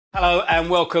Hello and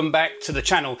welcome back to the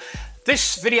channel.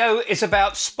 This video is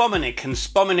about Spomenik, and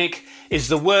Spomenik is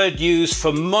the word used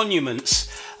for monuments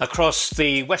across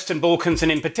the Western Balkans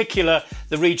and in particular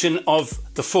the region of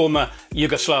the former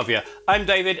Yugoslavia. I'm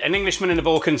David, an Englishman in the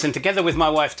Balkans, and together with my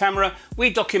wife Tamara,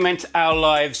 we document our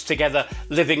lives together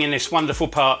living in this wonderful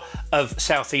part of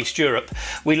Southeast Europe.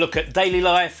 We look at daily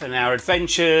life and our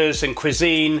adventures and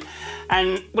cuisine,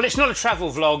 and well, it's not a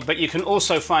travel vlog, but you can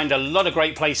also find a lot of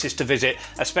great places to visit,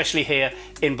 especially here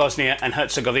in Bosnia and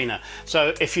Herzegovina.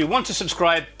 So if you want to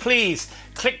subscribe, please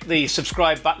click the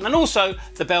subscribe button and also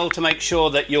the bell to make sure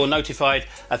that you're notified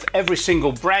of every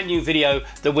single brand new video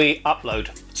that we upload.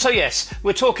 So yes,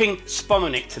 we're talking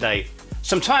Spomenik today.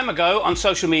 Some time ago on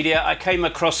social media, I came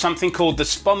across something called the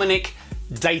Spomenik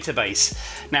database.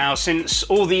 Now, since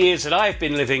all the years that I've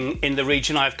been living in the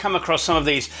region, I've come across some of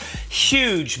these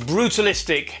huge,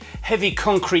 brutalistic, heavy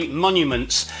concrete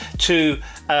monuments to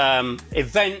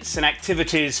events and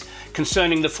activities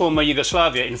concerning the former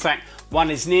Yugoslavia. In fact, one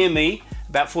is near me,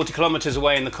 about 40 kilometers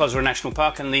away in the Kozara National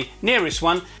Park, and the nearest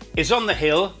one is on the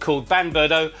hill called Ban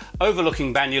Brdo,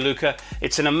 overlooking Banja Luka.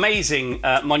 It's an amazing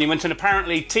monument, and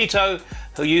apparently Tito,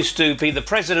 who used to be the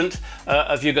president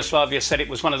of Yugoslavia, said it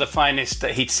was one of the finest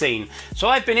that he'd seen. So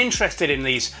I've been interested in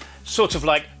these sort of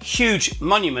like huge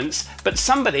monuments, but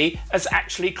somebody has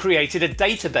actually created a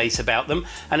database about them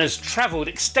and has travelled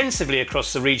extensively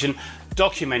across the region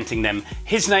documenting them.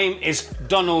 His name is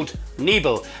Donald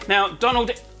Niebyl. Now,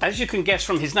 Donald, as you can guess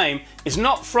from his name, is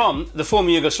not from the former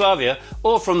Yugoslavia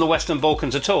or from the Western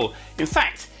Balkans at all. In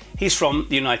fact, he's from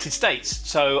the United States.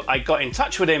 So I got in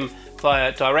touch with him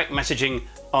via direct messaging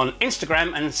on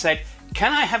Instagram and said,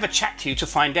 can I have a chat to you to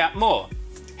find out more?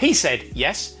 He said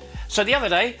yes. So the other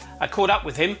day I caught up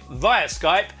with him via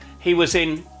Skype. He was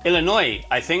in Illinois,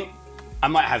 I think. I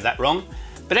might have that wrong.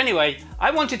 But anyway,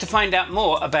 I wanted to find out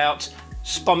more about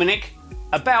Spomenik,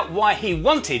 about why he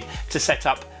wanted to set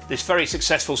up this very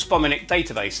successful Spomenik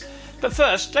database. But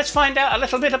first, let's find out a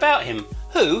little bit about him.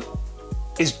 Who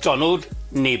is Donald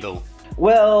Niebyl?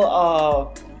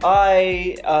 Well,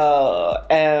 I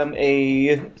am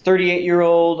a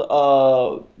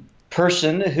 38-year-old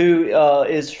person who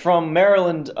is from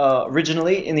Maryland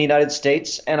originally in the United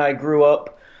States, and I grew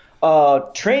up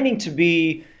training to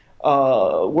be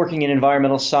working in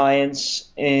environmental science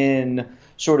in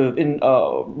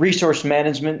resource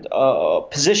management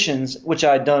positions, which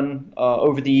I'd done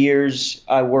over the years.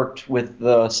 I worked with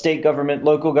the state government,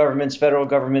 local governments, federal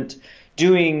government,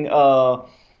 doing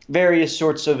various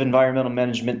sorts of environmental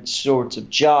management sorts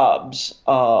of jobs.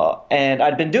 And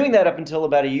I'd been doing that up until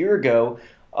about a year ago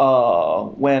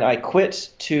when I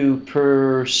quit to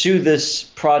pursue this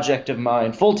project of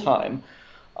mine full-time.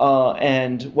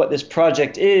 And what this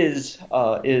project is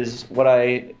what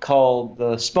I call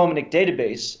the Spomenik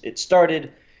database. It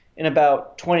started in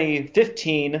about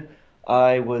 2015.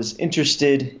 I was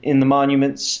interested in the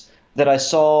monuments that I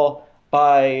saw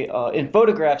in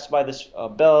photographs by this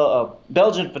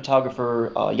Belgian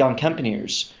photographer, Jan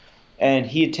Kempeniers. And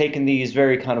he had taken these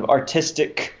very kind of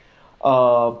artistic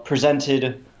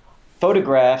presented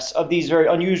photographs of these very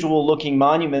unusual looking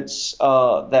monuments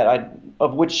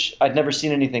of which I'd never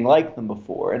seen anything like them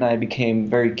before, and I became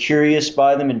very curious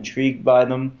by them, intrigued by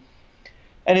them.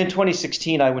 And in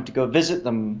 2016 I went to go visit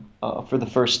them for the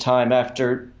first time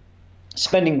after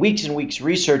spending weeks and weeks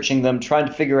researching them, trying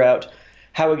to figure out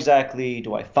how exactly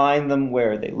do I find them,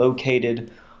 where are they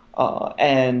located,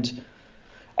 and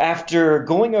after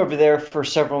going over there for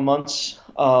several months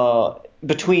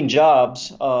between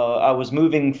jobs, I was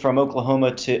moving from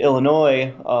Oklahoma to Illinois,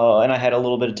 and I had a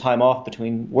little bit of time off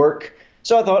between work.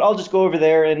 So I thought I'll just go over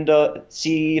there and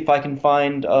see if I can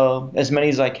find as many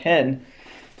as I can.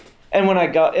 And when I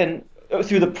got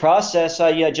through the process,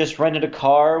 I just rented a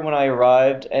car when I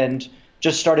arrived and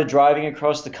just started driving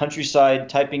across the countryside,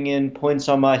 typing in points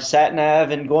on my sat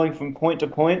nav and going from point to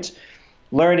point,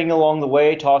 learning along the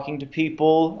way, talking to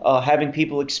people, having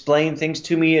people explain things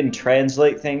to me and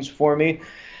translate things for me.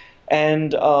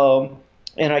 And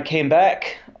I came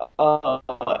back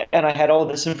and I had all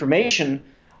this information,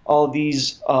 all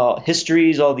these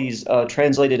histories, all these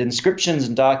translated inscriptions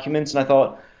and documents, and I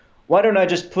thought, why don't I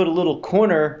just put a little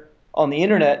corner on the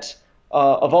internet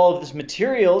of all of this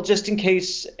material just in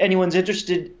case anyone's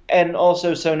interested, and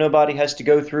also so nobody has to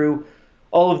go through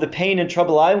all of the pain and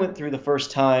trouble I went through the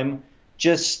first time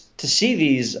just to see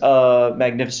these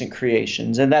magnificent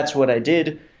creations. And that's what I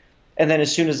did. And then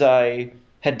as soon as I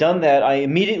had done that, I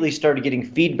immediately started getting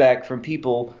feedback from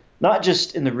people, not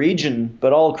just in the region,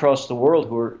 but all across the world,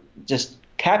 who were just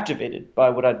captivated by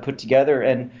what I'd put together.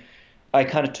 And I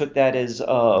kind of took that as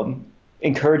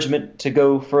encouragement to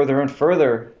go further and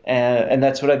further, and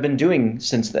that's what I've been doing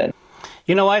since then.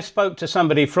 You know, I spoke to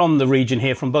somebody from the region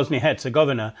here, from Bosnia and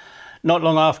Herzegovina, not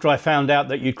long after I found out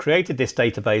that you created this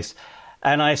database,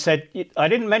 and I said, I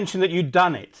didn't mention that you'd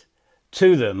done it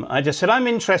to them. I just said, I'm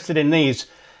interested in these.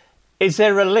 Is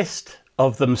there a list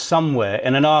of them somewhere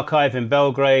in an archive in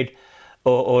Belgrade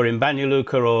or in Banja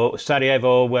Luka or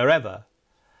Sarajevo or wherever?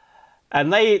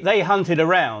 And they hunted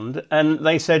around and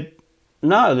they said,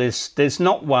 no, there's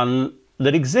not one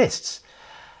that exists.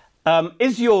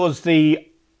 Is yours the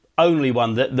only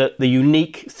one, that the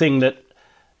unique thing that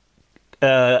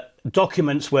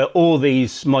documents where all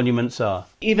these monuments are?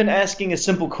 Even asking a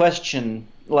simple question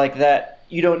like that,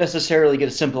 you don't necessarily get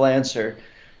a simple answer,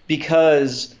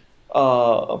 because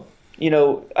I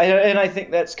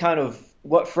think that's kind of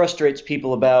what frustrates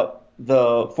people about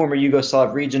the former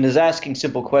Yugoslav region, is asking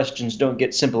simple questions don't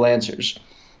get simple answers.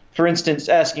 For instance,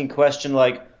 asking a question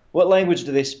like, what language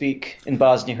do they speak in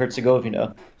Bosnia and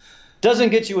Herzegovina? Doesn't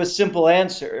get you a simple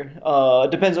answer.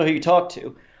 Depends on who you talk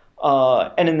to.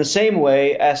 And in the same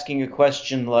way, asking a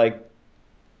question like,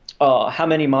 how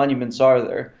many monuments are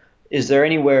there? Is there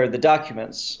anywhere that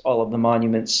documents all of the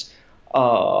monuments?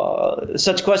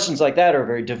 Such questions like that are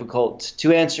very difficult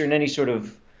to answer in any sort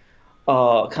of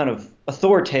kind of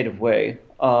authoritative way.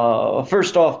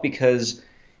 First off, because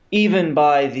even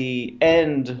by the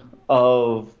end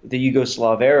of the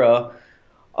Yugoslav era,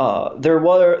 there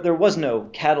was no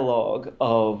catalog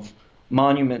of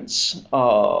monuments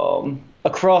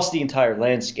across the entire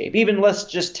landscape. Even let's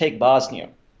just take Bosnia,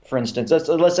 for instance.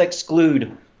 Let's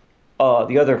exclude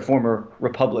the other former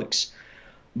republics.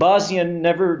 Bosnia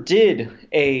never did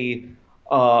a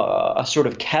sort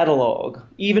of catalog.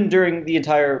 Even during the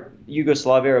entire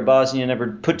Yugoslav era, Bosnia never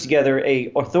put together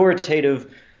a authoritative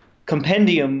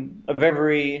compendium of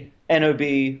every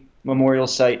NOB memorial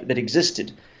site that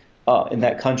existed in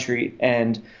that country.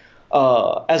 And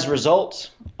as a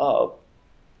result,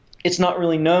 it's not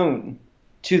really known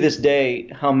to this day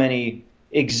how many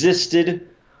existed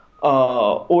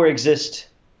or exist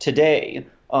today.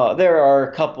 There are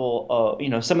a couple,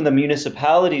 some of the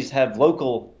municipalities have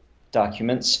local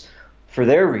documents for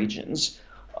their regions,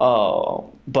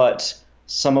 but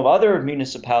some of other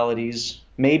municipalities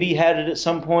maybe had it at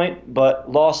some point,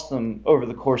 but lost them over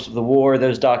the course of the war.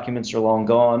 Those documents are long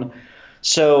gone.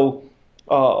 So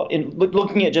in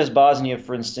looking at just Bosnia,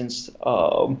 for instance,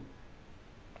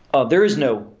 there is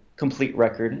no complete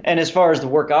record. And as far as the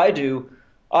work I do,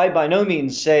 I by no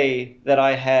means say that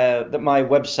that my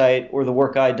website or the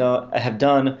work I have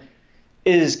done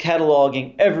is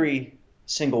cataloging every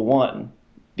single one,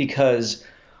 because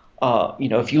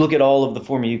if you look at all of the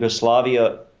former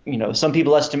Yugoslavia, some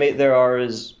people estimate there are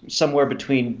somewhere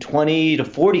between 20 to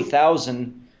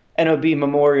 40,000 NOB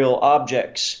memorial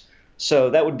objects. So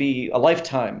that would be a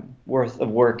lifetime worth of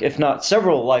work, if not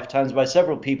several lifetimes by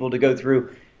several people, to go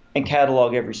through and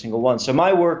catalog every single one. So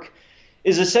my work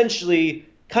is essentially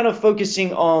kind of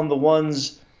focusing on the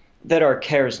ones that are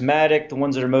charismatic, the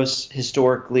ones that are most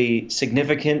historically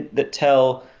significant, that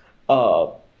tell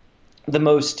the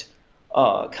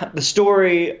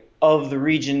story of the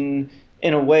region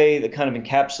in a way that kind of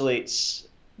encapsulates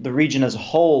the region as a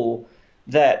whole,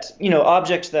 that,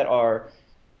 objects that are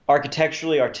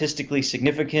architecturally, artistically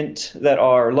significant, that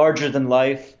are larger than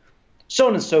life, so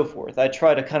on and so forth. I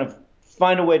try to kind of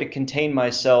find a way to contain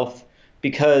myself,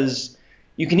 because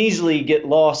you can easily get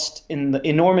lost in the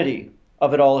enormity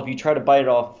of it all if you try to bite it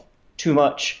off too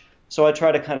much. So I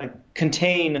try to kind of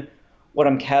contain what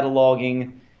I'm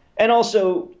cataloging, and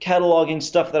also cataloging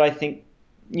stuff that I think,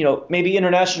 maybe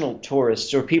international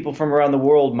tourists or people from around the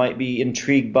world might be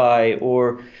intrigued by,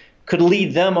 or could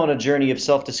lead them on a journey of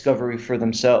self-discovery for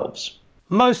themselves.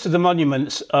 Most of the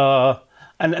monuments are,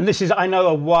 and this is, I know,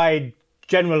 a wide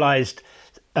generalized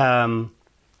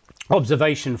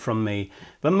observation from me,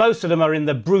 but most of them are in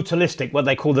the brutalistic, what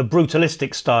they call the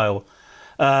brutalistic style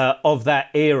of that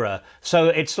era. So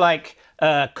it's like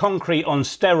concrete on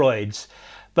steroids,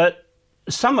 but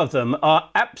some of them are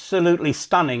absolutely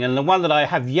stunning. And the one that I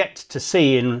have yet to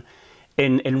see in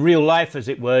real life, as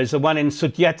it were, is the one in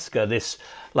Sudjetska, this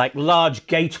like large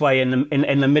gateway in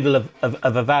the middle of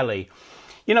a valley.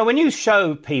 When you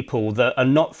show people that are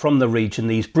not from the region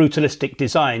these brutalistic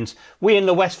designs, we in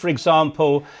the West, for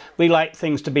example, we like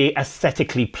things to be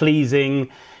aesthetically pleasing.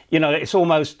 It's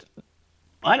almost,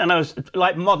 I don't know, it's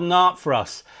like modern art for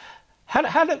us. How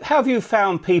have you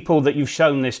found people that you've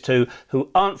shown this to who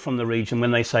aren't from the region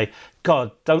when they say,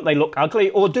 God, don't they look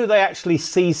ugly? Or do they actually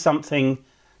see something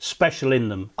special in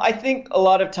them? I think a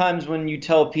lot of times when you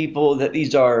tell people that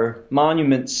these are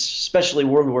monuments, especially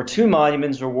World War II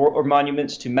monuments or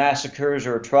monuments to massacres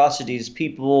or atrocities,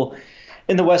 people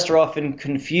in the West are often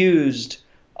confused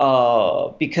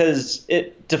because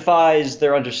it defies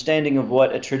their understanding of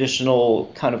what a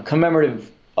traditional kind of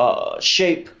commemorative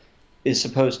shape is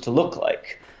supposed to look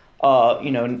like.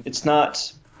 It's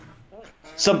not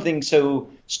something so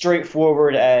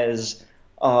straightforward as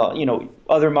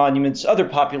other monuments, other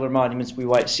popular monuments we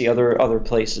might see other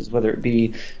places, whether it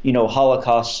be,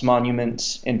 Holocaust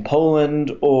monuments in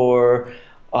Poland or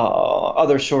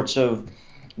other sorts of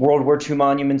World War II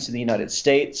monuments in the United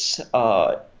States,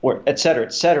 or et cetera,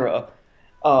 et cetera.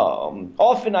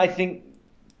 Often I think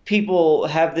people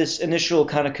have this initial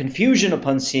kind of confusion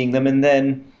upon seeing them and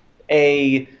then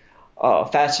a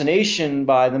fascination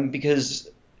by them because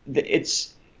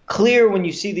it's clear when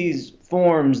you see these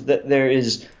forms that there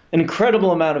is an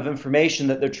incredible amount of information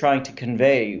that they're trying to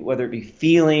convey, whether it be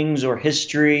feelings or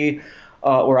history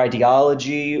or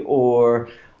ideology or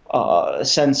a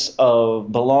sense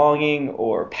of belonging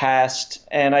or past.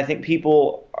 And I think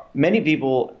many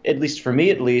people, at least for me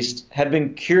at least, have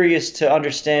been curious to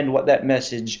understand what that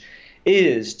message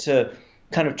is, to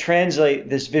kind of translate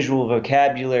this visual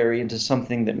vocabulary into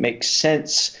something that makes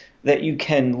sense, that you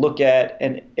can look at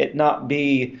and it not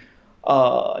be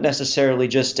necessarily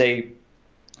just a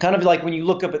kind of like when you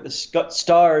look up at the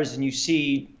stars and you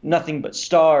see nothing but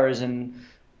stars and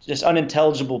just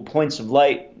unintelligible points of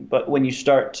light. But when you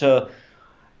start to,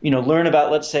 learn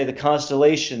about, let's say, the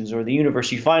constellations or the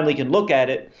universe, you finally can look at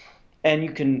it and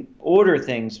you can order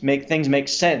things, make things make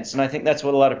sense. And I think that's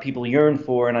what a lot of people yearn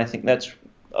for. And I think that's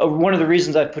one of the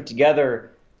reasons I've put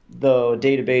together the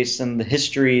database and the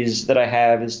histories that I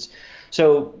have is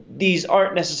so these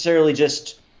aren't necessarily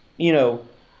just,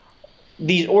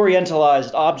 these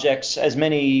orientalized objects as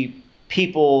many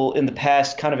people in the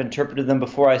past kind of interpreted them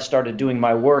before I started doing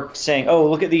my work, saying, oh,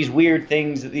 look at these weird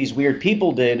things that these weird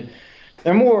people did.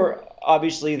 They're more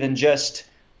obviously than just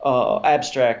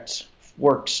abstract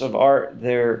works of art.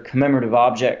 They're commemorative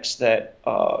objects that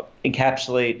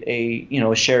encapsulate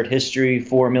a shared history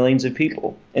for millions of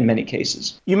people in many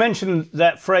cases. You mentioned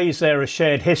that phrase there, a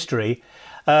shared history.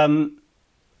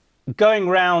 Going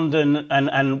round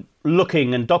and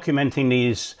looking and documenting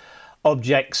these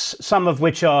objects, some of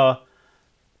which are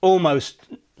almost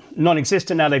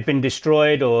non-existent now, they've been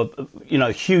destroyed or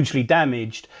hugely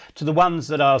damaged, to the ones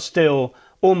that are still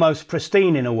almost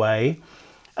pristine in a way,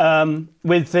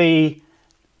 with the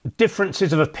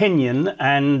differences of opinion.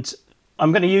 And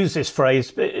I'm going to use this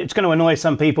phrase, it's going to annoy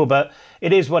some people, but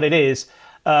it is what it is.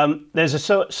 There's a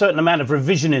certain amount of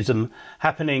revisionism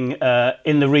happening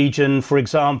in the region. For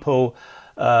example,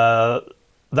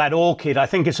 that orchid, I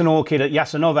think it's an orchid at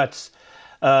Jasenovac,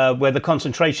 where the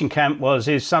concentration camp was,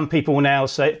 is some people now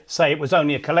say it was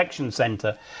only a collection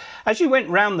centre. As you went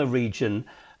round the region,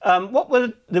 what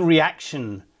were the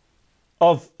reaction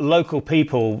of local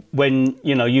people when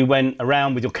you went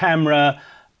around with your camera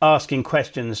asking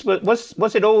questions?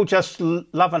 Was it all just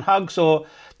love and hugs, or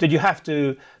did you have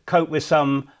to cope with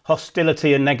some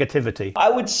hostility and negativity? I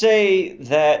would say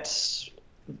that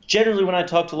generally when I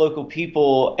talked to local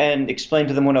people and explained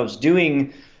to them what I was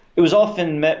doing, it was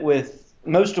often met with,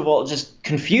 most of all, just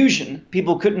confusion.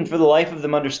 People couldn't for the life of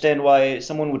them understand why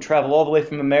someone would travel all the way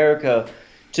from America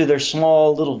to their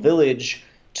small little village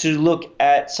to look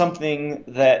at something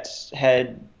that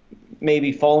had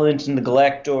maybe fallen into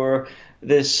neglect, or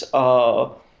this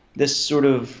sort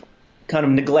of kind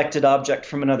of neglected object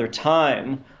from another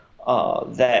time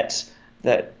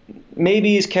that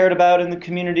maybe is cared about in the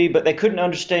community, but they couldn't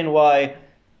understand why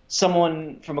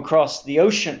someone from across the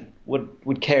ocean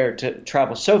would care to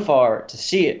travel so far to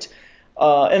see it.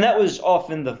 And that was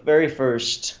often the very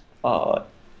first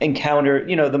encounter,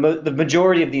 the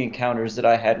majority of the encounters that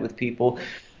I had with people.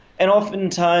 And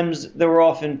oftentimes there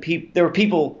were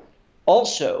people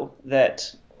also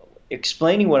that,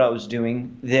 explaining what I was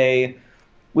doing, they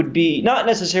would be not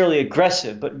necessarily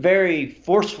aggressive, but very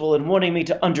forceful in wanting me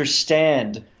to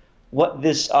understand what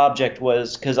this object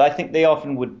was, because I think they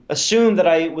often would assume that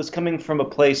I was coming from a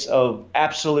place of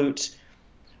absolute,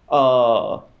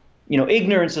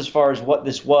 ignorance as far as what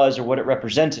this was or what it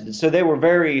represented. And so they were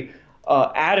very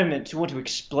adamant to want to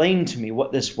explain to me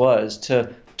what this was,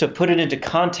 to put it into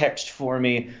context for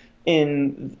me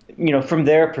from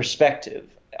their perspective.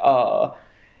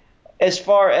 As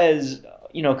far as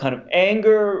kind of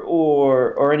anger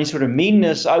or any sort of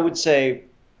meanness, I would say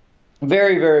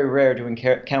very, very rare to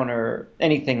encounter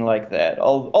anything like that.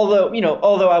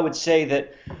 Although I would say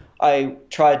that I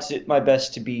tried my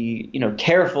best to be,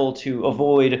 careful to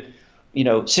avoid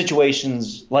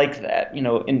situations like that.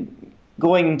 In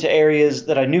going into areas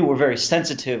that I knew were very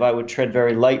sensitive, I would tread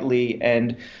very lightly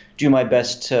and do my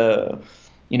best to,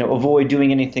 avoid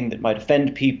doing anything that might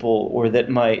offend people or that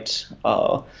might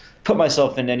put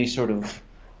myself in any sort of,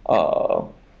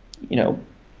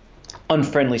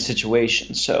 unfriendly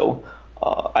situation. So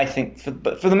I think for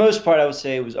the most part, I would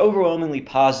say it was overwhelmingly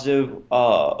positive,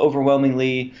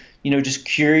 overwhelmingly, just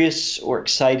curious or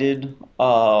excited,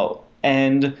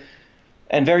 and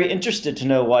very interested to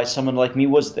know why someone like me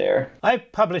was there. I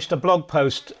published a blog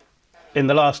post in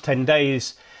the last 10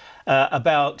 days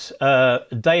about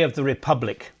Day of the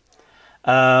Republic,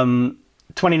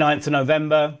 29th of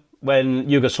November, when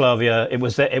Yugoslavia, it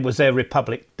was their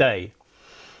Republic Day.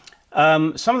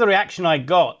 Some of the reaction I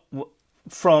got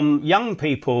from young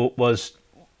people was,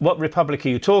 what republic are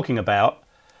you talking about?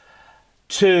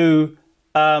 To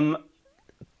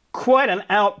quite an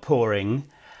outpouring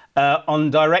on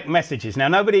direct messages. Now,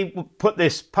 nobody put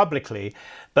this publicly,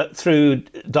 but through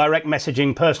direct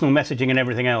messaging, personal messaging and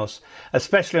everything else,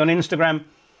 especially on Instagram,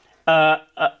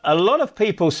 a lot of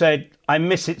people said, I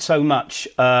miss it so much.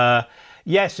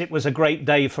 Yes, it was a great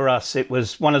day for us. It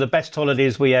was one of the best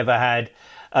holidays we ever had.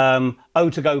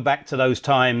 To go back to those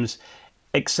times,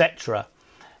 etc.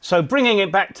 So bringing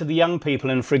it back to the young people,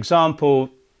 and for example,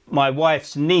 my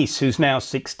wife's niece, who's now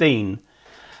 16,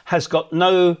 has got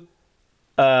no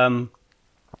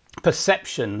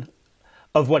perception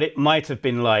of what it might have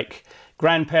been like.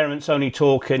 Grandparents only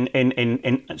talk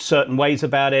in certain ways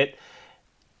about it.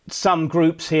 Some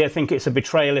groups here think it's a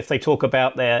betrayal if they talk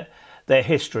about their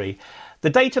history. The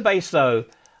database, though,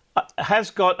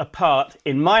 has got a part,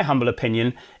 in my humble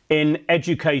opinion, in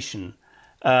education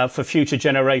for future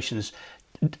generations.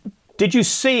 Did you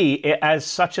see it as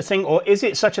such a thing, or is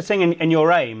it such a thing in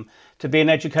your aim to be an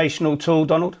educational tool,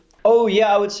 Donald? Oh,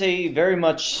 yeah, I would say very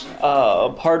much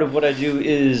part of what I do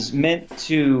is meant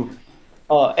to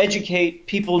educate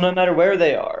people no matter where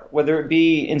they are, whether it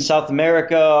be in South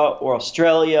America or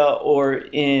Australia or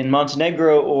in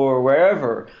Montenegro or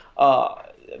wherever.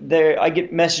 I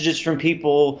get messages from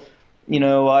people.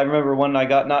 I remember one I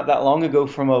got not that long ago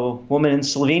from a woman in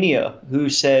Slovenia who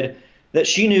said that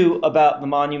she knew about the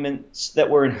monuments that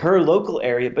were in her local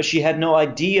area, but she had no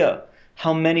idea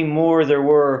how many more there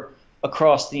were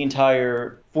across the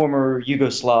entire former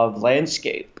Yugoslav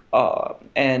landscape.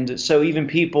 And so even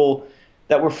people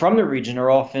that were from the region are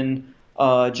often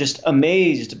just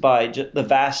amazed by the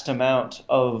vast amount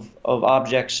of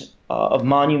objects, of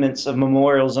monuments, of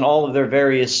memorials, and all of their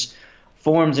various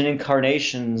forms and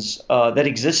incarnations that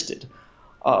existed.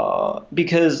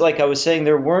 Because, like I was saying,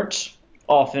 there weren't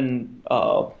often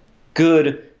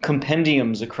good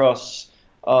compendiums across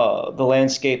the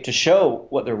landscape to show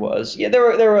what there was. Yeah, there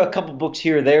were a couple books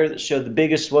here or there that showed the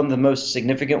biggest one, the most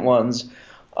significant ones.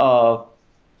 But,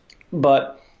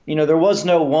 there was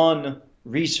no one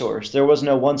resource. There was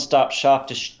no one-stop shop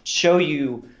to show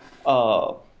you,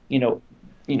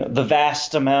 the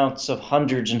vast amounts of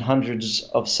hundreds and hundreds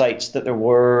of sites that there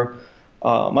were,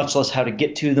 much less how to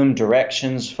get to them,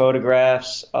 directions,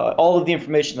 photographs, all of the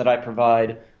information that I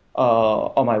provide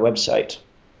on my website.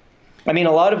 I mean,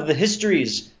 a lot of the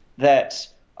histories that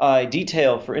I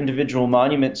detail for individual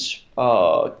monuments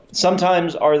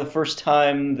sometimes are the first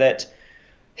time that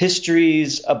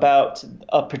histories about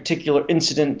a particular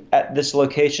incident at this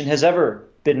location has ever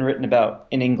been written about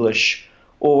in English,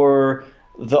 or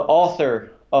the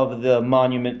author of the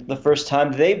monument, the first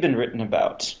time they've been written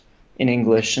about in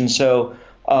English. And so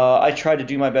I try to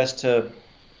do my best to,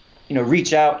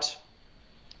 reach out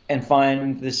and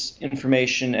find this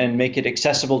information and make it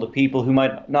accessible to people who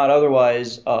might not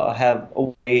otherwise have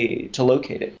a way to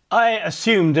locate it. I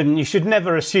assumed, and you should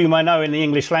never assume, I know, in the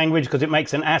English language, because it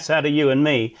makes an ass out of you and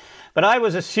me, but I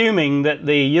was assuming that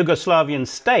the Yugoslavian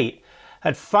state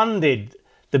had funded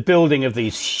the building of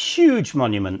these huge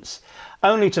monuments,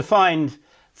 only to find,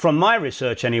 from my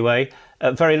research anyway,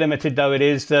 very limited though it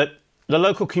is, that the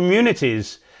local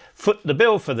communities foot the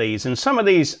bill for these. And some of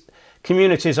these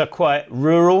communities are quite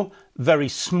rural, very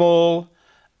small,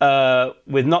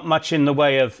 with not much in the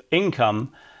way of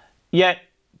income, yet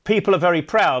people are very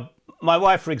proud. My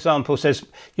wife, for example, says,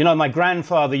 my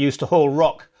grandfather used to haul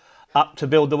rock up to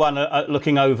build the one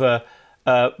looking over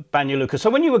Banja Luka.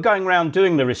 So when you were going around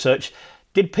doing the research,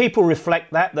 did people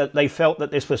reflect that they felt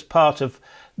that this was part of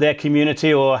their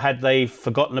community, or had they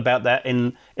forgotten about that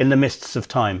in the mists of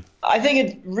time? I think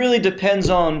it really depends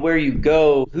on where you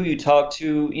go, who you talk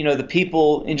to. The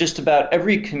people in just about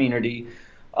every community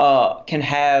can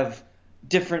have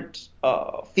different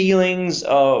feelings,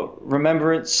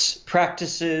 remembrance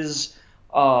practices,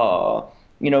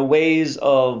 ways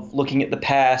of looking at the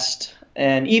past.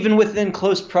 And even within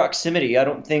close proximity, I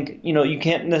don't think, you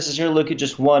can't necessarily look at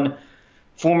just one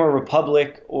former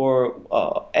republic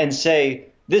or and say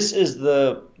this is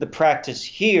the practice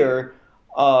here.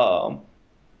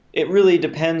 It really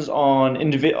depends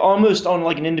on almost on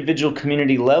like an individual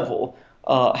community level,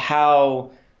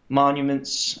 how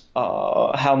monuments,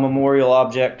 how memorial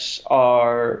objects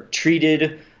are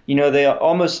treated. They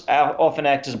almost often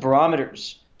act as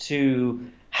barometers to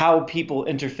how people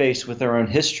interface with their own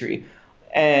history.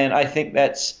 And I think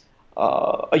that's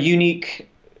a unique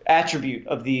attribute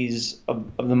of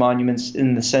the monuments,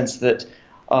 in the sense that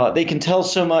they can tell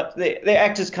so much. They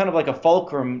act as kind of like a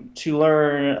fulcrum to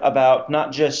learn about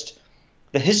not just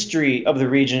the history of the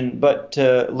region, but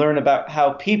to learn about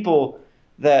how people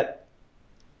that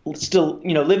still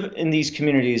live in these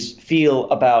communities feel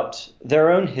about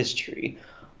their own history,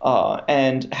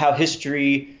 and how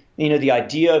history, the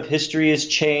idea of history has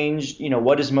changed.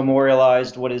 What is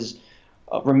memorialized, what is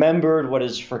remembered, what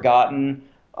is forgotten.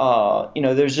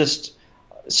 There's just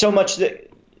so much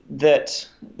that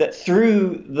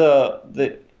through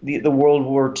the World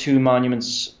War II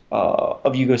monuments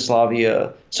of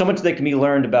Yugoslavia, so much that can be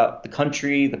learned about the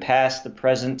country, the past, the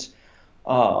present,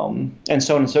 and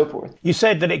so on and so forth. You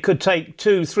said that it could take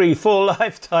 2, 3, 4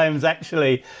 lifetimes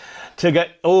actually to get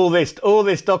all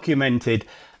this documented.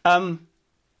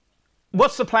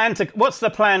 What's the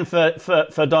plan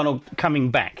for Donald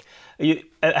coming back?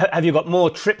 Have you got more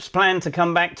trips planned to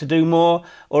come back to do more,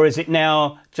 or is it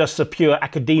now just a pure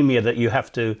academia that you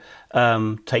have to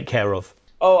take care of?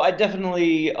 Oh, I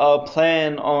definitely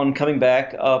plan on coming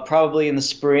back, probably in the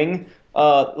spring.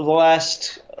 The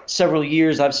last several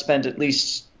years, I've spent at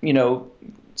least,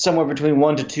 somewhere between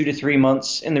 1 to 2 to 3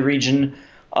 months in the region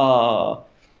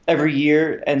every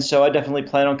year, and so I definitely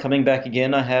plan on coming back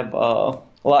again. I have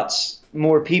lots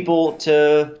more people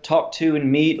to talk to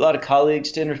and meet, a lot of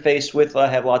colleagues to interface with. I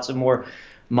have lots of more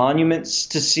monuments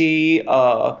to see,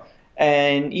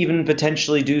 and even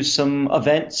potentially do some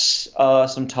events,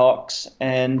 some talks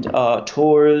and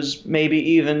tours,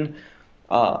 maybe even.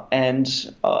 It's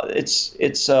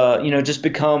just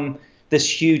become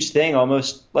this huge thing,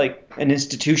 almost like an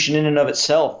institution in and of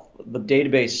itself. The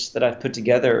database that I've put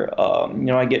together,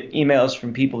 I get emails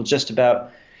from people just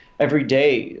about every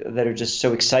day that are just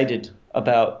so excited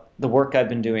about the work I've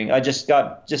been doing. Just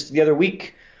the other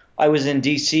week, I was in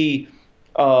D.C.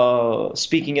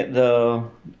 Speaking at the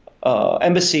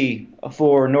embassy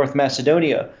for North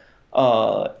Macedonia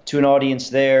to an audience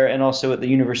there, and also at the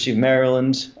University of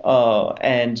Maryland.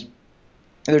 And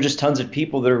there are just tons of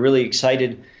people that are really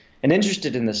excited and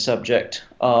interested in this subject.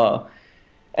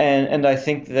 And I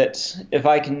think that if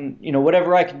I can,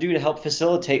 whatever I can do to help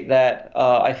facilitate that,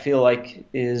 I feel like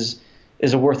is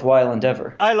a worthwhile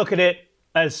endeavor. I look at it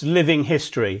as living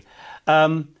history.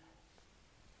 There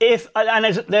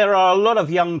are a lot of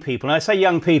young people, and I say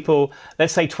young people,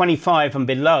 let's say 25 and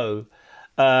below,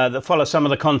 that follow some of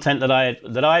the content that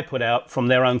I put out from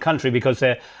their own country, because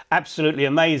they're absolutely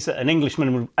amazed that an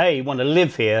Englishman would A, want to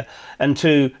live here, and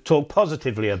 2, talk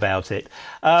positively about it.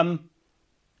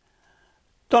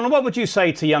 Donald, what would you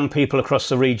say to young people across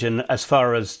the region as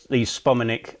far as these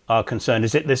Spomenik are concerned?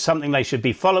 Is it there's something they should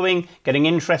be following, getting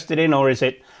interested in, or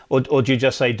do you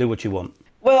just say do what you want?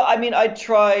 Well, I mean, I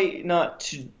try not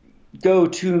to go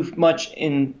too much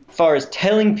in far as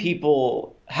telling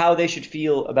people how they should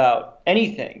feel about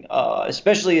anything,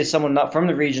 especially as someone not from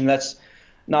the region. That's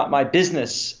not my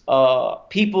business. What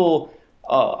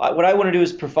I want to do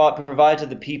is provide to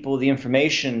the people the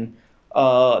information,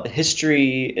 the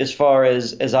history, as far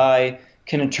as I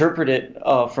can interpret it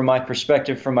from my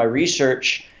perspective, from my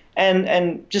research,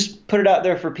 and just put it out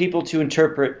there for people to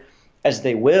interpret as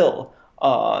they will.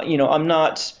 I'm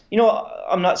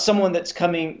not someone that's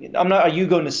coming. I'm not a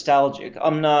Yugo nostalgic.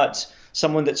 I'm not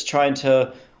someone that's trying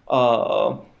to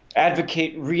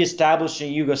advocate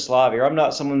reestablishing Yugoslavia. Or I'm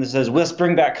not someone that says, let's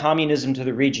bring back communism to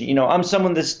the region. I'm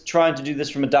someone that's trying to do this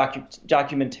from a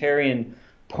documentarian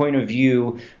point of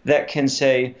view that can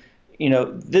say,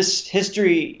 this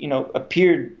history,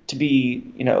 appeared to be,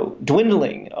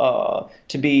 dwindling,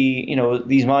 to be,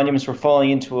 these monuments were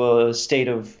falling into a state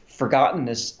of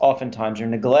forgottenness oftentimes, or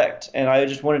neglect. And I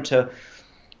just wanted to,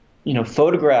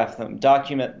 photograph them,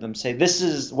 document them, say, this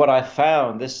is what I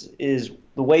found. This is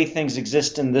the way things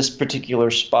exist in this particular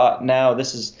spot now.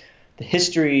 This is the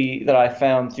history that I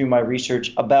found through my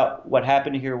research about what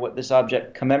happened here, what this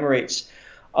object commemorates.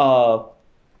 And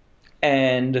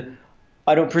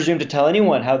I don't presume to tell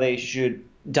anyone how they should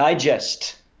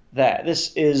digest that.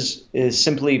 This is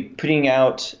simply putting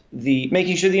out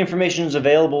making sure the information is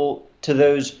available to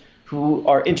those who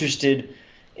are interested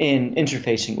in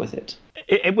interfacing with it.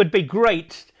 It would be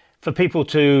great for people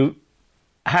to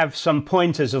have some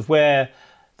pointers of where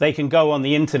they can go on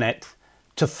the internet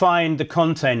to find the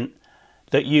content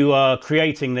that you are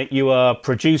creating, that you are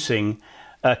producing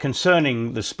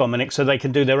concerning the Spomenik, so they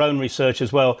can do their own research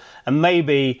as well and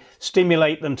maybe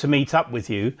stimulate them to meet up with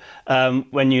you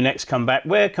when you next come back?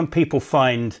 Where can people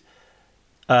find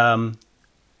the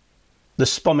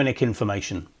Spomenik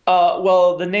information?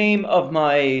 Well, the name of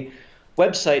my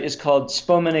website is called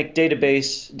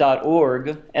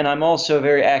spomenikdatabase.org, and I'm also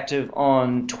very active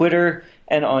on Twitter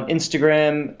and on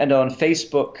Instagram and on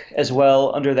Facebook as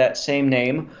well under that same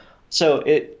name. So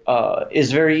it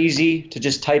is very easy to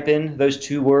just type in those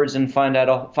two words and find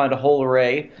a whole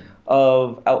array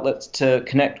of outlets to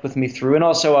connect with me through. And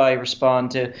also I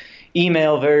respond to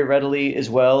email very readily as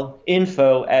well,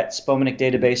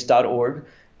 info@spomenikdatabase.org.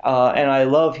 And I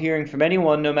love hearing from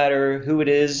anyone, no matter who it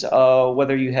is,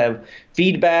 whether you have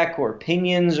feedback or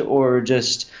opinions or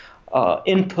just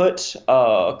input,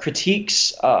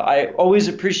 critiques. I always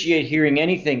appreciate hearing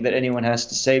anything that anyone has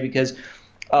to say because,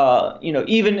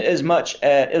 even as much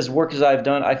as work as I've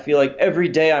done, I feel like every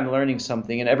day I'm learning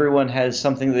something, and everyone has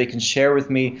something that they can share with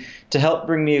me to help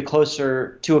bring me a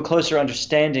closer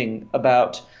understanding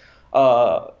about,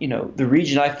 the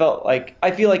region. I feel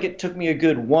like it took me a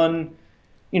good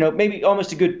maybe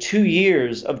almost a good 2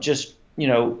 years of just,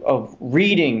 of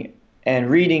reading and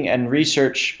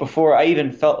research before I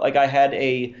even felt like I had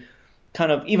a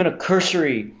kind of even a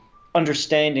cursory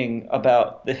understanding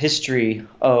about the history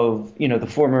of, the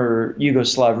former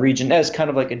Yugoslav region as kind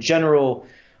of like a general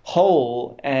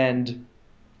whole. And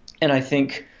I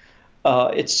think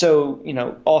it's so,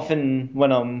 often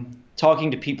when I'm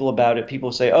talking to people about it,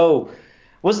 people say, "Oh,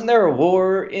 wasn't there a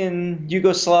war in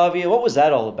Yugoslavia? What was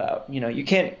that all about?" You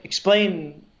can't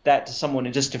explain that to someone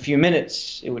in just a few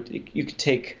minutes. You could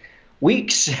take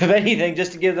weeks, if anything,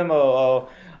 just to give them a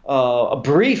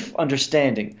brief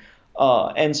understanding.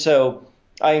 And so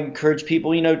I encourage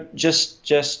people, just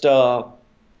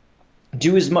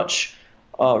do as much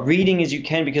reading as you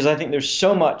can, because I think there's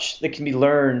so much that can be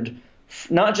learned,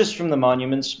 not just from the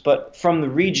monuments, but from the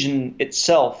region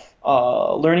itself.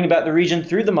 Learning about the region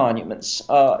through the monuments,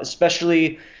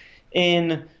 especially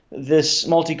in this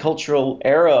multicultural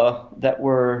era that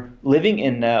we're living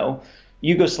in now.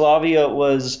 Yugoslavia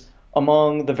was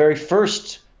among the very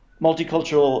first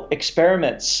multicultural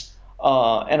experiments,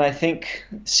 and I think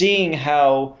seeing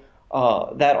how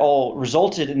that all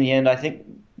resulted in the end, I think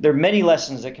there are many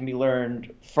lessons that can be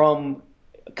learned from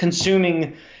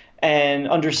consuming and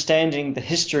understanding the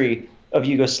history of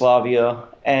Yugoslavia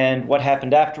and what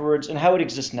happened afterwards and how it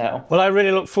exists now. Well, I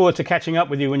really look forward to catching up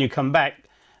with you when you come back.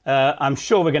 I'm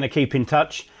sure we're going to keep in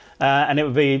touch, and it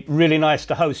would be really nice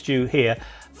to host you here.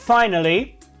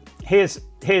 Finally, here's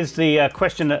the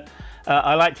question that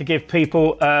I like to give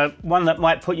people, one that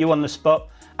might put you on the spot.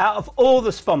 Out of all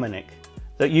the Spomenik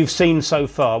that you've seen so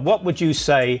far, what would you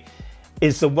say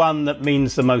is the one that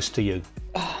means the most to you?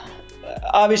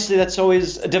 Obviously, that's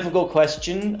always a difficult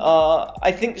question.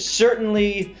 I think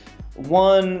certainly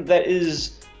one that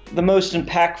is the most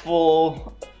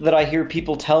impactful that I hear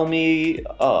people tell me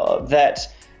that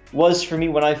was for me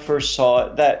when I first saw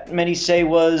it, that many say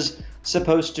was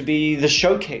supposed to be the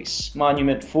showcase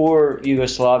monument for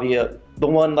Yugoslavia, the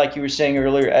one, like you were saying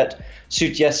earlier, at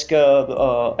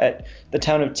Sutjeska, at the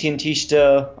town of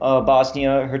Tintista,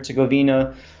 Bosnia,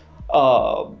 Herzegovina.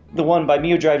 The one by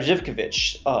Miodrag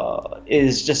Živković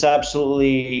is just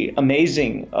absolutely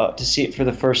amazing to see it for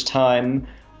the first time.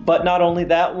 But not only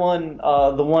that one,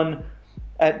 the one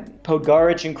at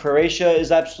Podgorica in Croatia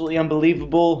is absolutely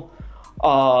unbelievable. There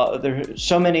are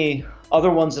so many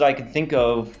other ones that I can think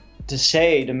of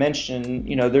to mention.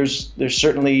 There's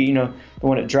certainly, the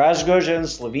one at Dražgoja in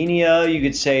Slovenia. You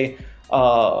could say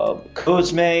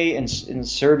Kozme in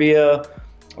Serbia,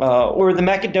 or the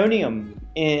Macedonium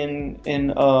in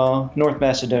North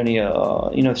Macedonia.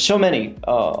 So many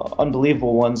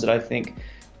unbelievable ones that I think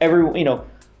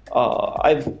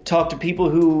I've talked to people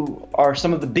who are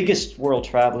some of the biggest world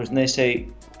travelers, and they say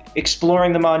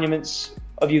exploring the monuments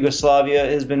of Yugoslavia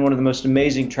has been one of the most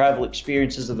amazing travel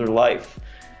experiences of their life.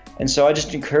 And so I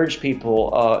just encourage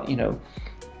people,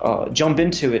 jump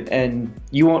into it and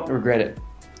you won't regret it.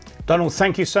 Donald,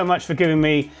 thank you so much for giving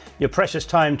me your precious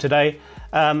time today.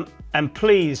 And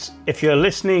please, if you're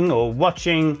listening or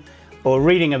watching or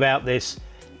reading about this,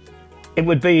 it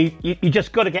would be, you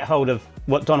just got to get hold of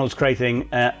what Donald's creating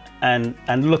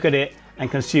and look at it and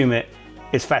consume it.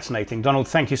 It's fascinating. Donald,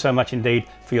 thank you so much indeed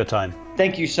for your time.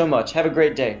 Thank you so much. Have a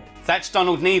great day. That's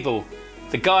Donald Niebyl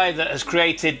the guy that has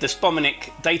created the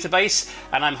Spomenik database,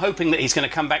 and I'm hoping that he's going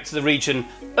to come back to the region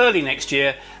early next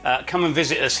year. Come and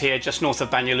visit us here just north of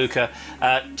Banja Luka.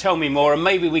 Tell me more, and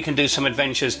maybe we can do some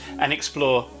adventures and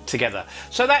explore together.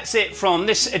 So that's it from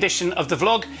this edition of the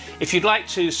vlog. If you'd like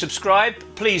to subscribe,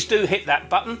 please do hit that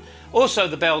button. Also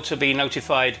the bell to be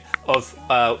notified of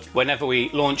whenever we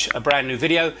launch a brand new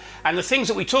video. And the things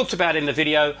that we talked about in the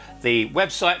video, the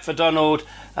website for Donald,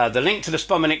 the link to the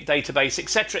Spomenik database,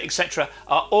 etc.,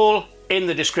 are all in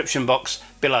the description box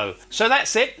below. So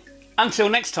that's it. Until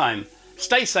next time,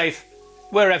 stay safe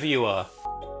wherever you are.